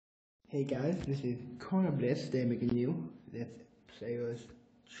Hey guys, this is Corner Blitz. They're making new this player's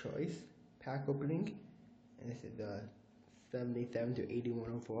choice pack opening, and this is the 77 to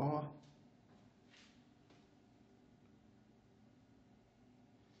 81 overall.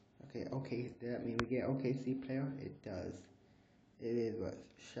 Okay, does that mean we get OKC player? It does. It is what?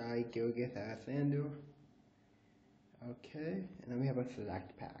 Shai Gilgeous-Alexander. Okay, and then we have a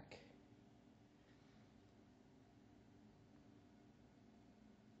select pack.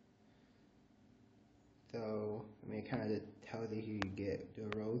 So, it kind of tells you who you get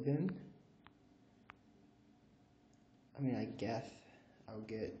DeRozan. I guess I'll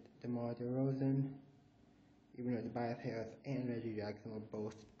get DeMar DeRozan, even though Tobias Harris and Reggie Jackson were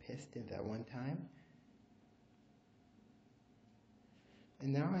both Pistons at one time.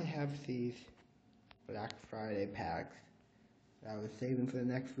 And now I have these Black Friday packs that I was saving for the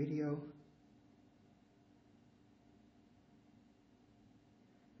next video.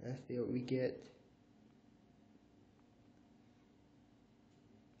 Let's see what we get.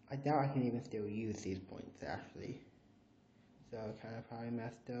 I doubt I can even still use these points actually. So I kind of probably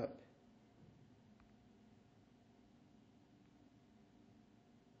messed up.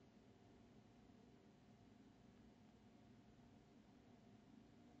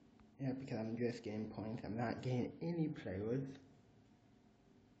 Yeah, because I'm just getting points. I'm not getting any players.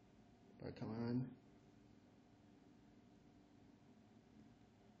 But come on.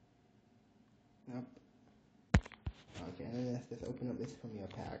 Nope. Okay, let's just open up this Premier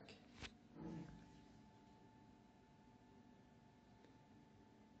pack.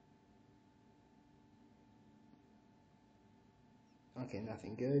 Okay,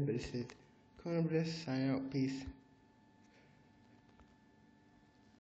 nothing good, but this is Corner Blitz. Sign out. Peace.